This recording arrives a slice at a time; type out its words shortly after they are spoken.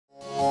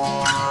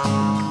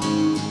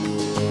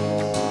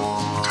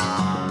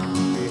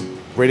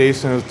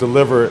Radiation is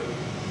delivered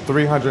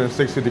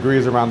 360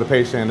 degrees around the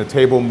patient, and the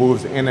table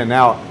moves in and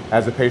out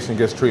as the patient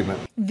gets treatment.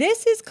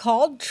 This is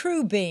called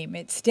Truebeam.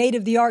 Its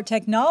state-of-the-art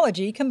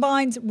technology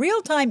combines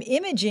real-time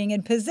imaging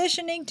and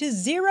positioning to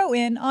zero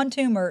in on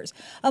tumors,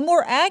 a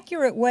more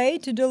accurate way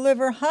to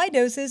deliver high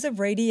doses of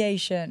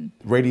radiation.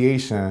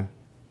 Radiation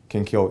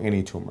can kill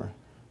any tumor.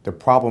 The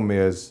problem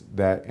is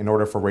that in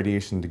order for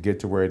radiation to get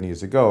to where it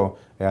needs to go,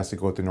 it has to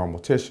go through normal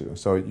tissue.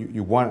 So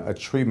you want a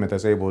treatment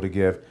that's able to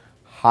give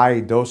high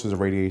doses of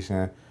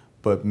radiation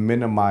but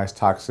minimize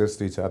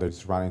toxicity to other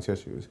surrounding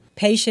tissues.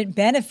 Patient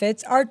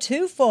benefits are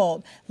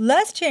twofold: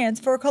 less chance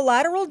for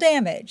collateral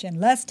damage and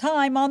less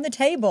time on the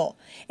table.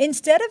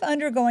 Instead of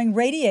undergoing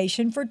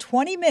radiation for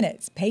 20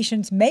 minutes,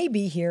 patients may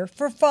be here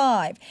for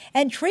 5.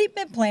 And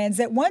treatment plans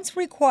that once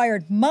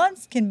required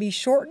months can be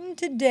shortened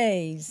to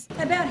days.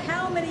 About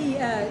how many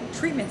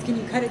treatments can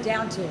you cut it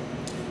down to?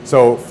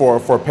 So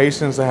for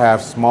patients that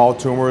have small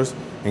tumors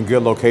in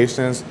good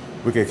locations,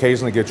 we can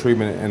occasionally get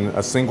treatment in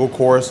a single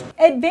course.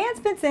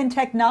 Advancements in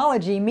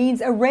technology means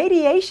a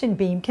radiation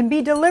beam can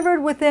be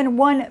delivered within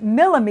 1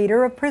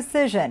 millimeter of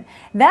precision.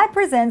 That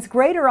presents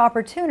greater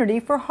opportunity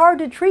for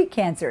hard-to-treat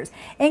cancers,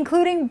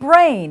 including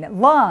brain,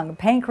 lung,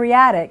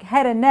 pancreatic,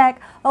 head and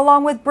neck,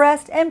 along with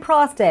breast and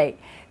prostate,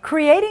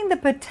 creating the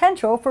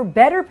potential for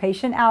better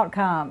patient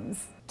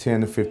outcomes.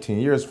 10 to 15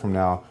 years from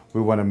now, we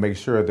want to make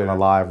sure they're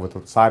alive with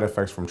the side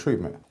effects from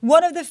treatment.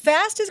 One of the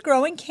fastest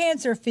growing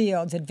cancer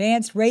fields,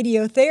 advanced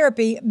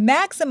radiotherapy,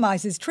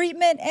 maximizes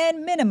treatment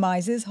and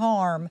minimizes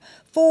harm.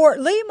 For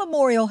Lee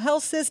Memorial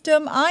Health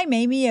System, I'm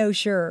Amy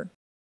Osher.